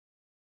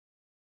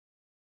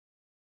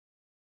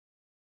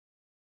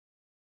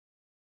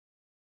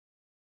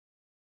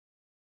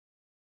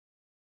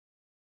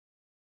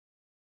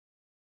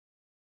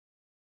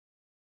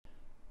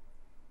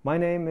My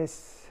name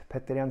is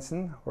Petter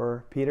Jensen,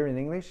 or Peter in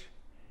English,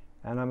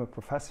 and I'm a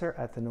professor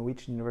at the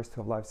Norwegian University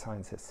of Life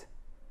Sciences.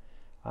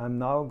 I'm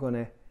now going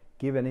to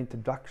give an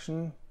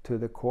introduction to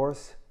the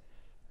course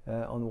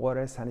on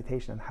water,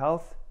 sanitation and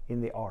health in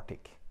the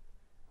Arctic.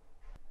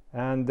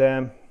 And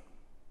when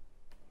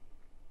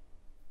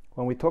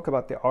we talk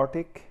about the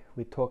Arctic,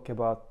 we talk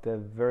about the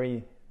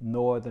very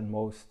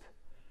northernmost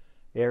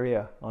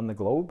area on the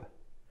globe.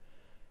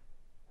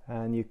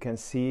 And you can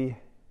see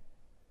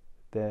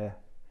the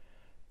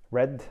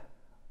red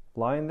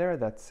line there,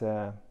 that's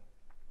a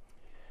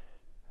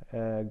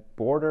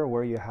border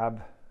where you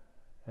have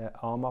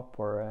AMAP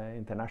or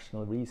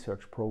international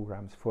research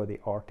programs for the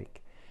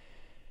Arctic.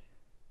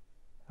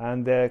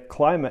 And the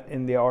climate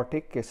in the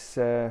Arctic is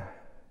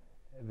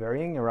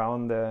varying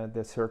around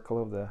the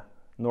circle of the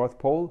North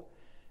Pole.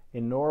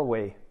 In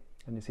Norway,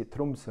 and you see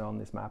Tromsø on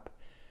this map,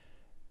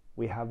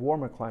 we have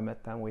warmer climate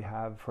than we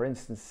have, for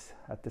instance,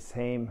 at the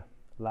same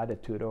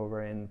latitude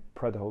over in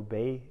Prudhoe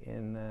Bay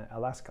in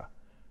Alaska.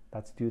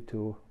 That's due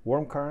to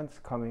warm currents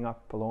coming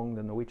up along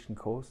the Norwegian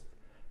coast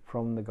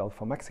from the Gulf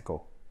of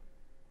Mexico.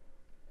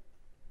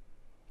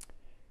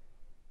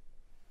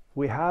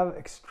 We have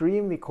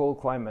extremely cold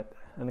climate,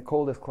 and the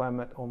coldest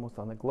climate almost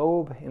on the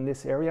globe in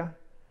this area.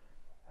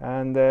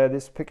 And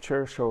this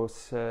picture shows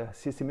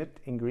Sisimiut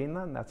in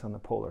Greenland, that's on the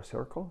polar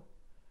circle.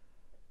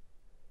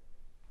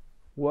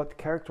 What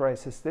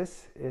characterizes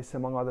this is,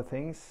 among other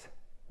things,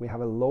 we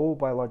have a low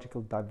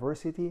biological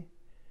diversity,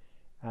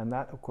 and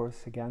that of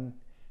course again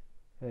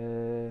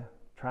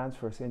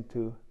transfers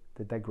into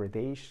the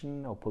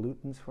degradation of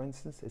pollutants, for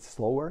instance. It's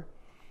slower,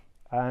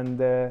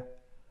 and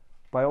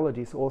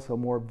biology is also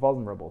more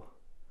vulnerable.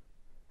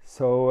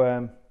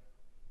 So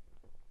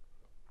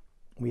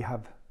we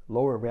have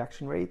lower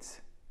reaction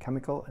rates,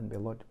 chemical and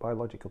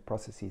biological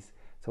processes.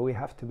 So we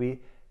have to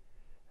be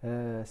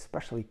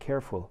especially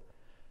careful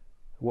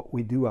what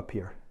we do up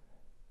here.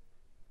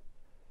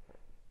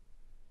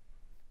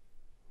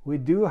 We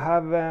do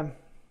have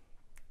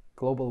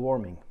global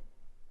warming,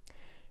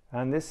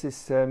 and this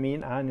is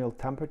mean annual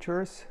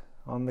temperatures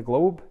on the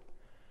globe,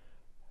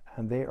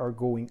 and they are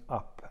going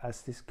up,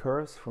 as this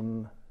curves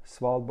from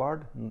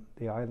Svalbard,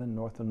 the island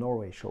north of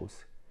Norway,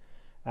 shows.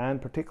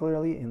 And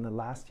particularly in the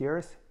last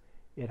years,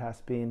 it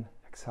has been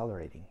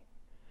accelerating.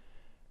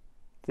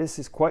 This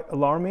is quite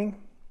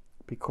alarming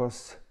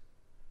because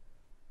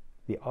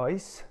the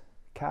ice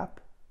cap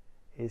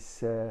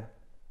is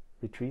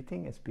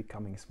retreating, it's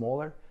becoming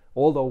smaller.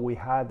 Although we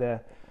had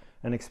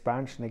an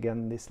expansion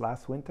again this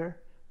last winter,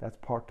 that's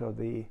part of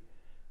the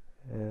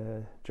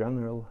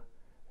general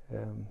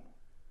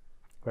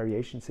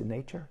variations in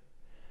nature.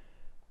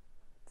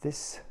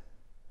 This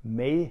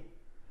may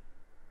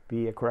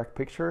be a correct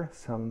picture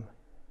some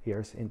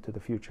years into the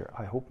future.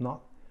 I hope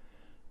not,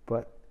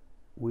 but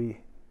we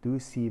do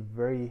see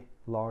very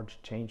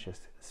large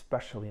changes,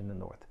 especially in the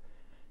north.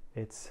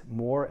 It's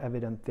more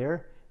evident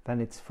there than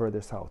it's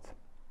further south.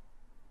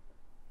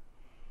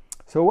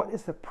 So what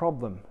is the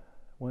problem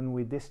when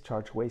we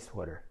discharge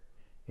wastewater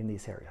in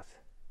these areas?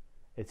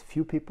 It's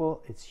few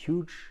people, it's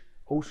huge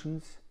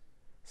oceans,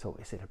 so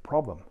is it a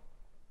problem?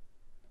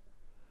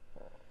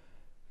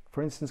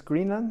 For instance,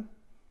 Greenland,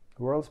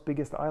 the world's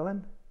biggest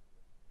island,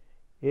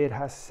 it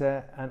has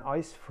an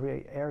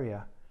ice-free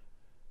area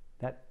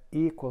that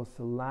equals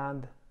the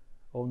land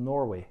of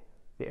Norway,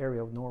 the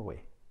area of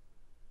Norway.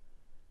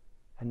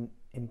 And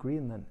in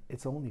Greenland,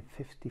 it's only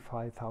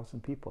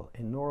 55,000 people.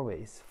 In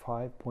Norway, it's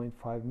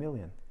 5.5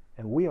 million,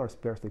 and we are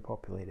sparsely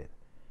populated.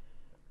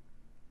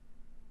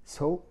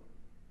 So,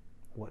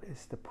 what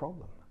is the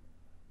problem?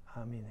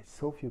 I mean, it's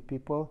so few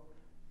people.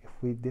 If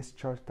we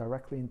discharge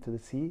directly into the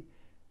sea,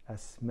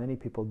 as many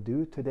people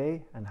do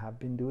today and have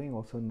been doing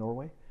also in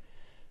Norway,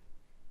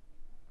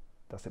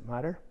 does it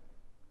matter?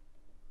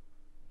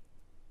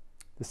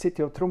 The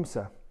city of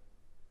Tromsø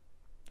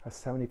has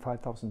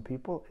 75,000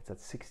 people. It's at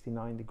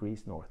 69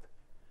 degrees north.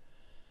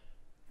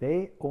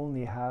 They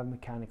only have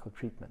mechanical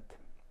treatment.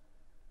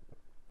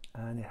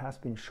 And it has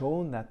been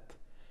shown that,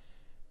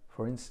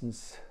 for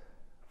instance,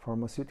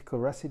 pharmaceutical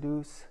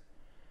residues,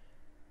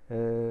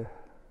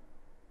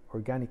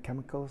 organic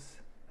chemicals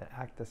that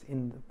act as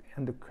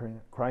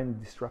endocrine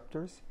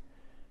disruptors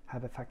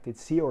have affected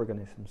sea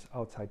organisms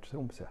outside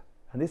Tromsø.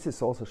 And this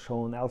is also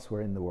shown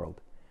elsewhere in the world.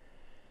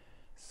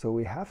 So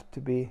we have to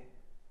be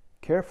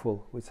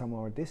careful with some of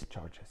our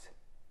discharges.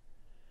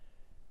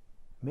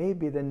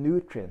 Maybe the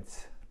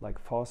nutrients like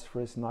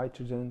phosphorus,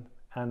 nitrogen,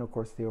 and of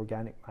course the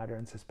organic matter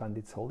and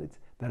suspended solids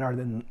that are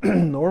the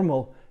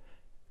normal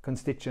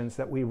constituents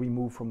that we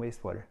remove from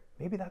wastewater,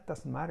 maybe that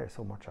doesn't matter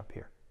so much up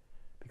here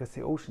because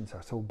the oceans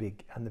are so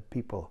big and the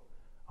people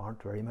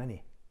aren't very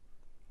many.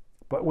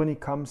 But when it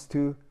comes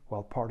to,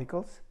 well,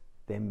 particles,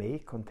 they may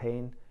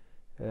contain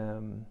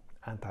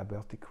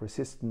antibiotic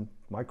resistant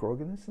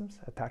microorganisms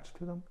attached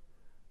to them,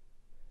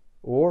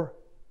 or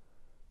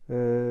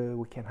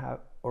we can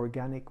have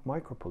organic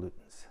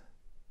micropollutants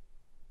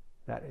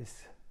that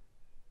is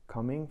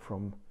coming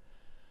from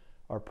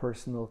our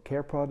personal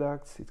care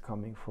products, it's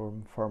coming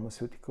from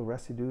pharmaceutical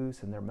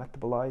residues and their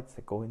metabolites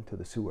that go into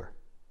the sewer.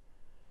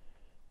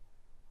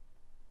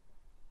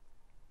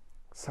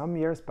 some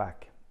years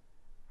back,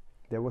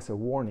 there was a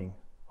warning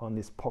on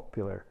this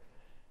popular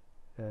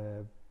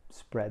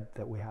spread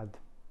that we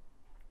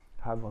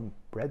have on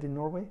bread in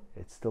Norway.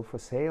 It's still for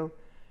sale.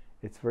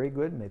 It's very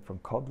good, made from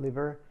cod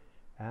liver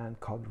and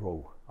cod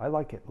roe. I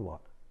like it a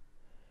lot.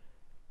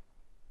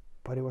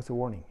 But it was a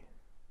warning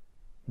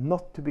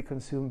not to be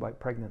consumed by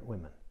pregnant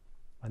women.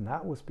 And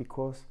that was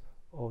because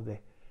of the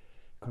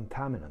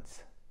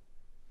contaminants,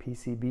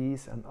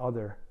 PCBs and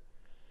other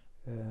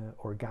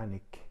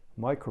organic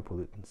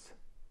micropollutants.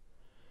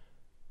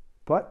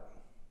 But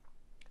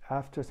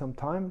after some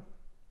time,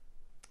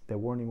 the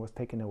warning was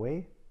taken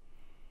away,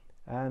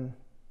 and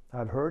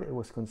I've heard it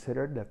was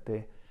considered that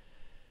the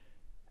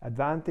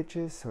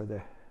advantages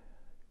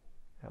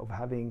of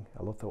having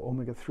a lot of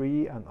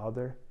omega-3 and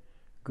other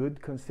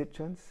good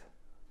constituents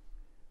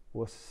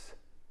was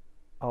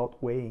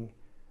outweighing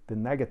the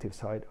negative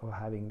side of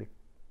having the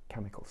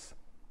chemicals.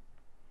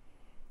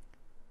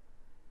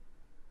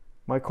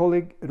 My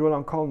colleague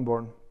Roland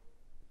Kallenborn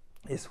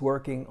is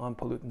working on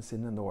pollutants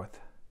in the north,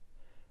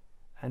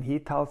 and he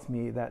tells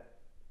me that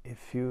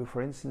if you,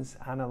 for instance,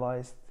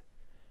 analyzed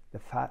the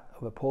fat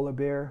of a polar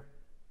bear,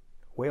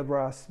 whale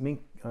wrasse,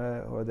 mink,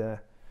 or the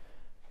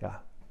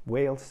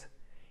whales,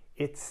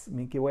 it's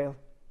minke whale,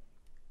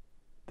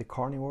 the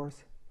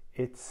carnivores,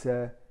 it's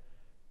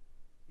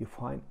you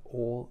find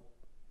all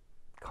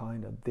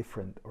kind of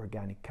different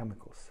organic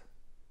chemicals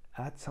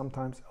at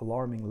sometimes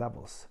alarming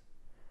levels.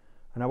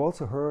 And I've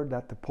also heard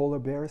that the polar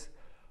bears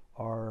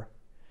are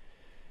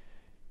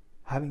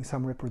having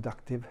some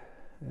reproductive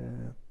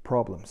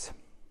problems.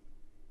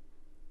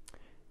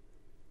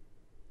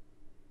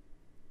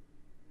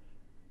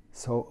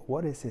 So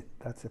what is it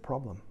that's the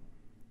problem?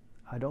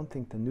 I don't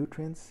think the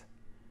nutrients,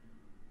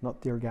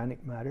 not the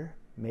organic matter,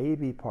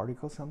 maybe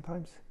particles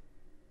sometimes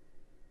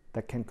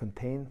that can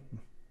contain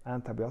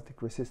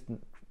antibiotic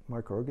resistant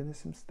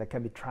microorganisms that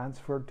can be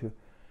transferred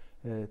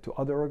to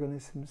other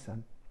organisms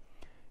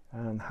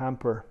and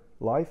hamper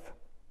life.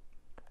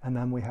 And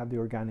then we have the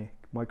organic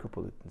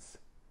micropollutants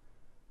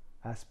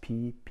as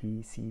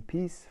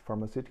PCBs,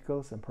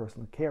 pharmaceuticals and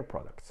personal care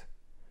products.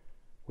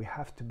 We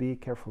have to be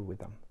careful with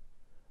them.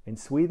 In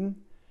Sweden,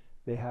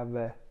 they have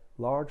a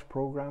large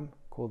program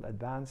called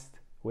Advanced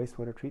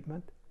Wastewater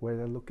Treatment, where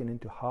they're looking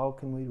into how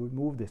can we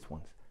remove these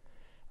ones.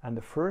 And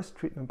the first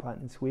treatment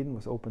plant in Sweden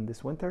was opened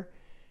this winter,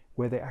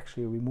 where they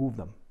actually remove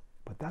them.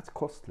 But that's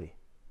costly.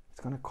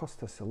 It's going to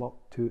cost us a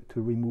lot to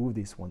remove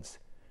these ones,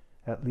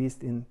 at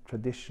least in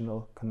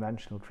traditional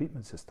conventional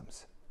treatment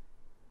systems.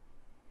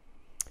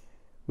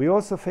 We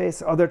also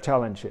face other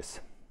challenges.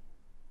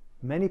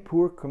 Many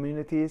poor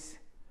communities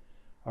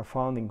are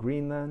found in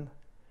Greenland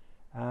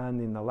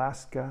and in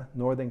Alaska,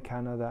 northern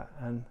Canada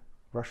and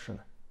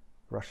Russia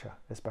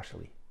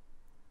especially.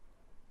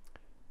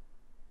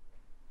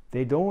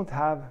 They don't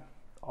have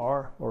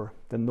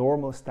the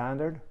normal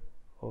standard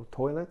of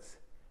toilets.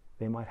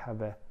 They might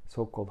have a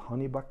so-called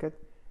honey bucket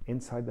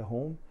inside the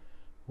home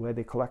where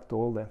they collect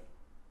all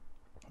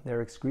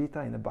their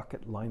excreta in a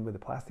bucket lined with a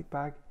plastic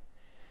bag.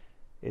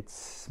 It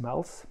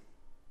smells.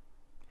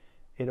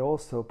 It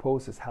also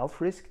poses health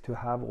risk to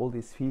have all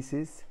these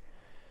feces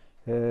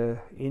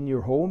in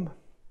your home,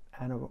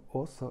 and it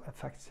also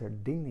affects their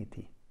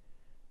dignity.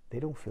 They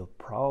don't feel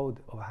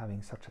proud of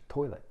having such a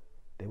toilet.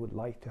 They would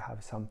like to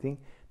have something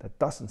that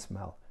doesn't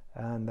smell,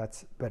 and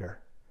that's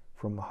better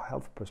from a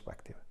health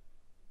perspective.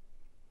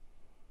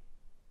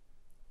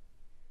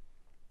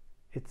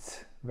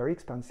 It's very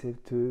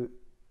expensive to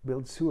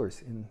build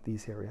sewers in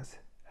these areas.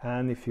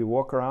 And if you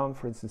walk around,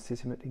 for instance,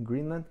 Sisimiut in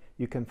Greenland,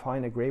 you can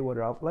find a grey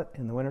water outlet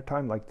in the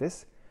wintertime like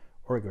this,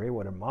 or a grey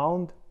water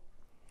mound.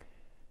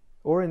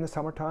 Or in the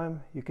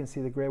summertime, you can see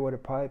the grey water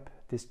pipe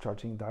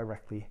discharging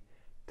directly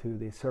to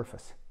the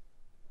surface.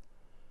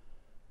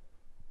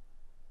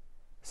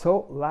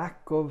 So,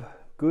 lack of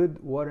good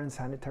water and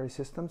sanitary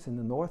systems in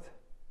the north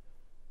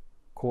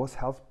cause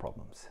health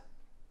problems.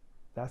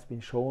 That's been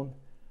shown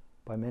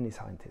by many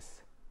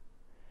scientists.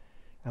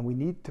 And we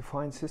need to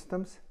find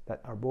systems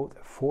that are both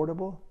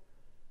affordable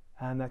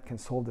and that can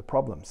solve the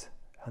problems.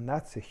 And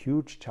that's a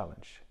huge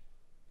challenge.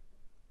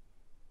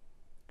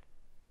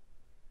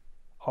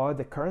 Are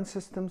the current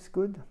systems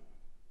good?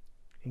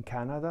 In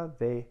Canada,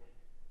 they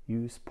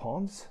use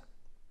ponds.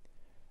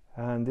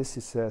 And this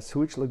is a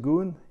sewage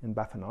lagoon in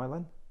Baffin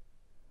Island.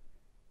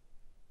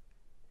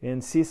 In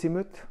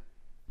Sisimiut,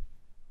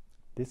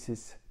 this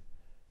is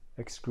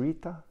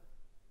excreta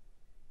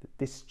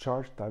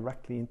discharged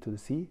directly into the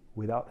sea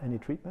without any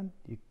treatment.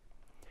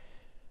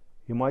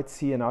 You might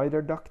see an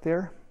eider duck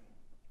there.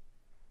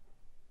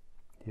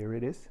 Here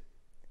it is.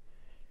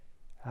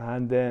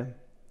 And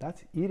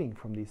that's eating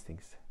from these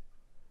things.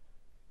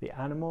 The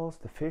animals,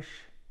 the fish,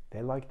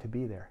 they like to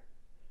be there.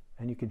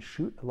 And you can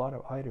shoot a lot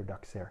of eider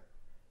ducks there.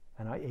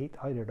 And I ate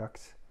eider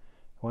ducks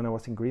when I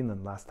was in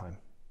Greenland last time.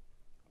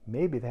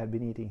 Maybe they had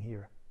been eating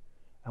here.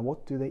 And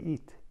what do they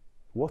eat?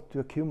 What to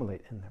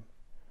accumulate in them?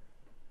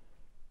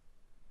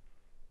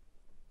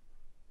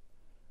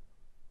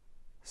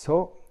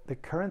 So the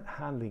current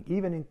handling,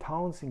 even in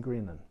towns in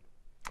Greenland,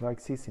 like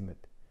Sisimiut,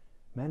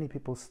 Many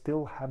people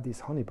still have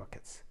these honey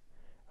buckets,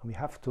 and we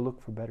have to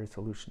look for better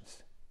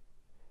solutions.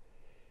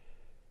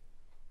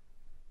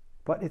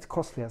 But it's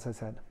costly, as I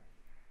said.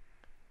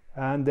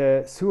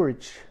 And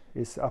sewerage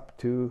is up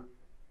to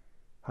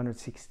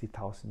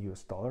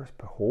 $160,000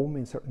 per home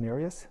in certain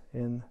areas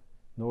in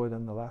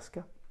northern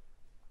Alaska.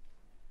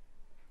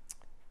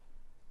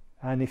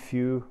 And if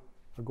you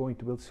are going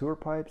to build sewer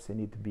pipes, they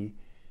need to be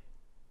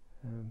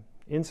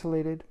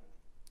insulated.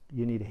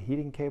 You need a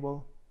heating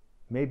cable.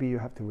 Maybe you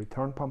have to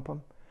return pump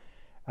them.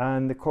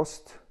 And the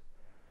cost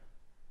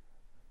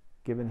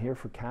given here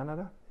for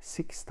Canada,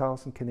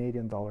 6,000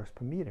 Canadian dollars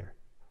per meter.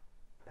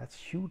 That's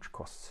huge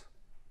costs.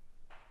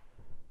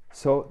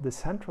 So the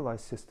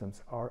centralized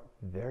systems are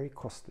very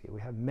costly.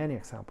 We have many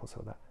examples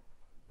of that.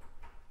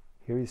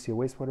 Here you see a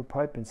wastewater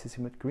pipe in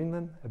Sisimiut,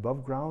 Greenland,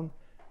 above ground,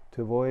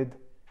 to avoid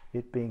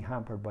it being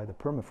hampered by the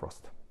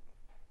permafrost.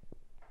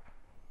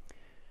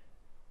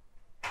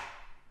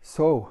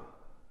 So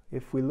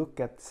if we look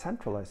at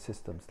centralized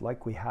systems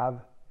like we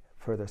have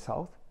further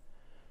south,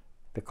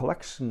 the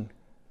collection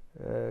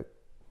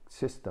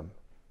system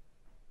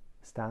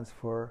stands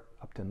for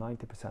up to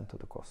 90% of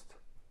the cost.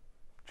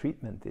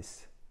 Treatment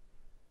is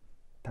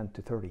 10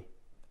 to 30.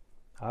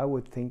 I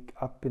would think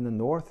up in the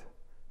north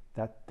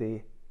that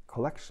the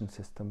collection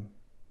system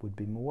would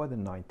be more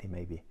than 90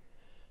 maybe.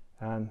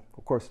 And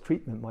of course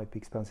treatment might be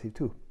expensive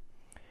too.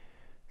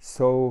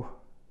 So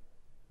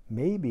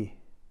maybe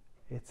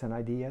it's an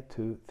idea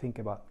to think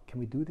about, can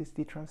we do this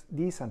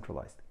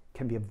decentralized?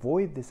 Can we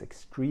avoid this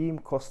extreme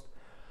cost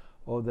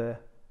of the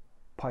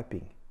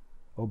piping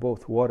of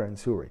both water and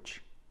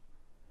sewerage?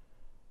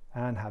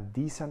 And have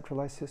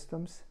decentralized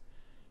systems,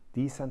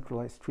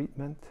 decentralized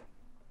treatment.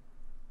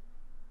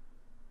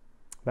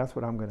 That's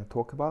what I'm going to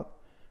talk about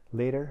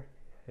later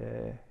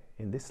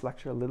in this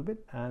lecture a little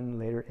bit, and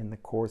later in the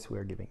course we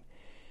are giving.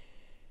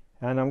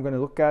 And I'm going to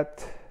look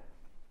at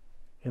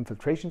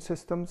infiltration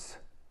systems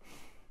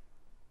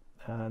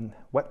and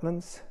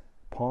wetlands,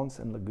 ponds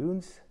and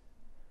lagoons,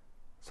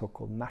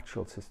 so-called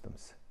natural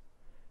systems,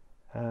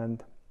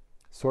 and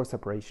source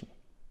separation.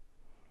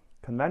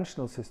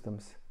 Conventional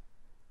systems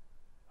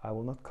I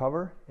will not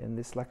cover in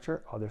this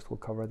lecture, others will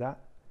cover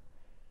that.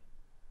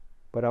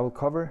 But I will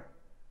cover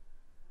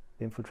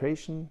the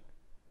infiltration,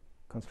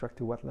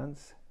 constructed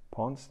wetlands,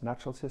 ponds,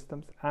 natural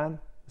systems, and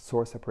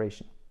source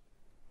separation.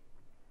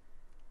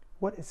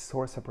 What is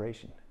source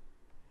separation?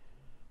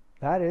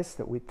 That is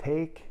that we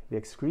take the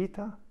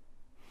excreta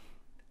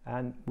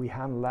and we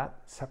handle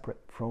that separate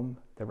from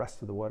the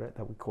rest of the water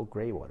that we call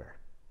grey water.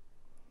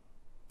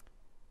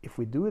 If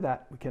we do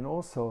that, we can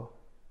also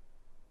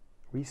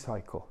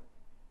recycle.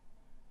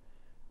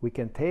 We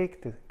can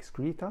take the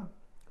excreta,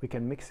 we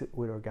can mix it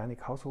with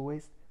organic household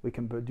waste, we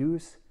can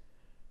produce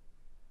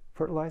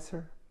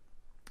fertilizer,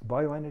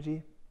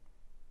 bioenergy,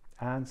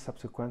 and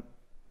subsequent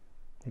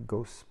it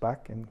goes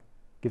back and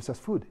gives us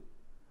food.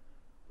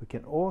 We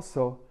can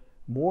also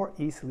more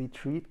easily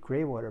treat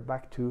grey water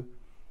back to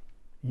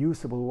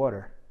usable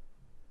water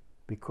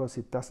because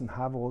it doesn't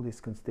have all these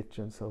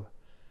constituents of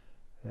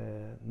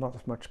not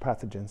as much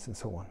pathogens and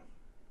so on.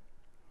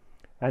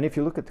 And if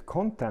you look at the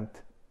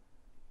content,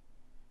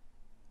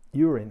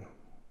 urine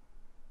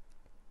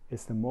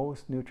is the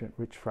most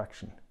nutrient-rich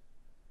fraction,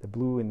 the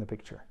blue in the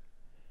picture.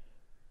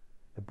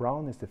 The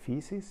brown is the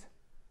feces,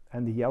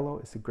 and the yellow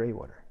is the grey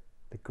water.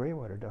 The grey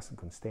water doesn't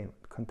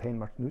contain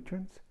much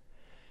nutrients.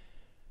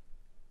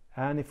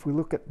 And if we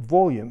look at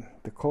volume,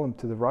 the column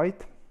to the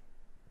right,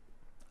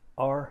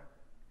 are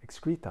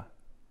excreta.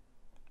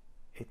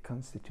 It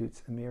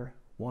constitutes a mere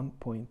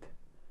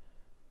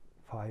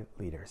 1.5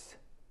 liters.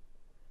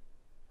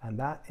 And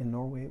that in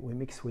Norway we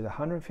mix with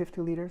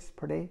 150 liters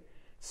per day.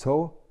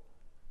 So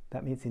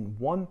that means in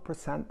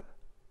 1%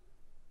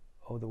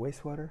 of the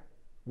wastewater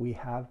we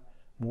have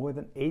more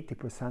than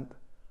 80%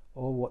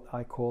 of what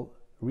I call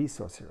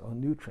resources or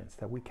nutrients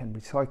that we can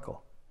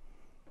recycle.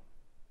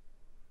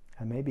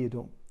 And maybe you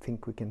don't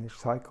think we can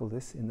recycle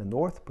this in the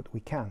north, but we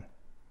can.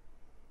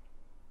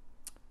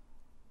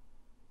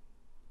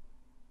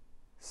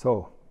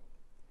 So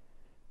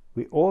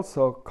we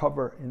also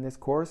cover in this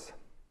course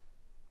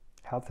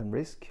health and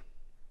risk,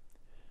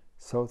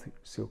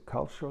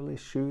 socio-cultural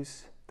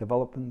issues,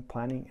 development,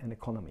 planning, and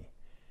economy.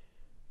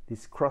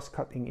 These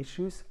cross-cutting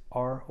issues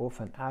are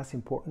often as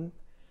important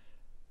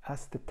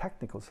as the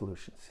technical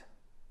solutions.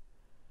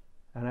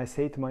 And I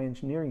say to my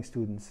engineering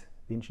students,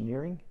 the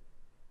engineering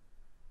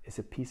is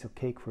a piece of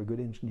cake for a good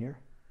engineer,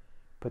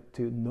 but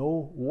to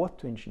know what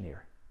to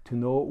engineer, to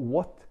know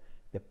what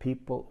the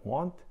people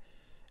want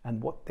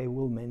and what they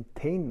will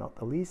maintain, not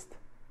the least,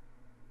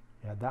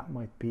 yeah, that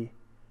might be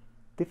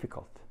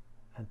difficult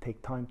and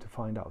take time to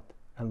find out.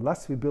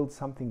 Unless we build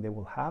something they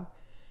will have,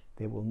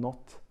 they will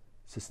not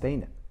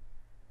sustain it.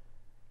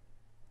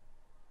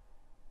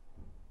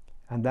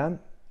 And then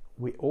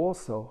we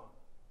also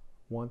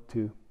want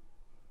to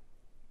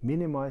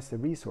minimize the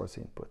resource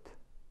input,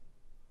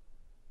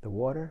 the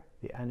water,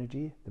 the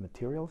energy, the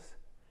materials.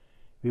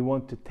 We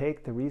want to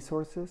take the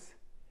resources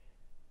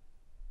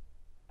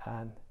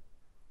and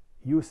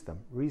use them,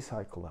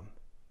 recycle them,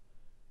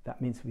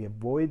 That means we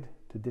avoid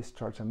to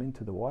discharge them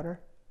into the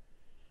water,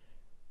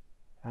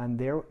 and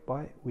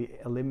thereby we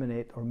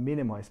eliminate or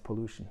minimize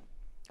pollution.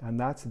 And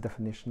that's the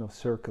definition of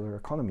circular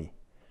economy.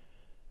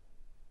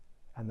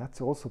 And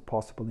that's also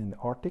possible in the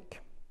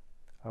Arctic.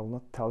 I will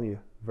not tell you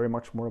very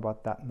much more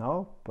about that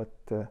now, but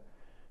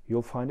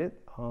you'll find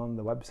it on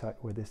the website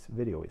where this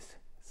video is,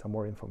 some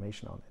more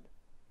information on it.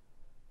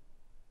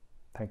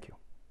 Thank you.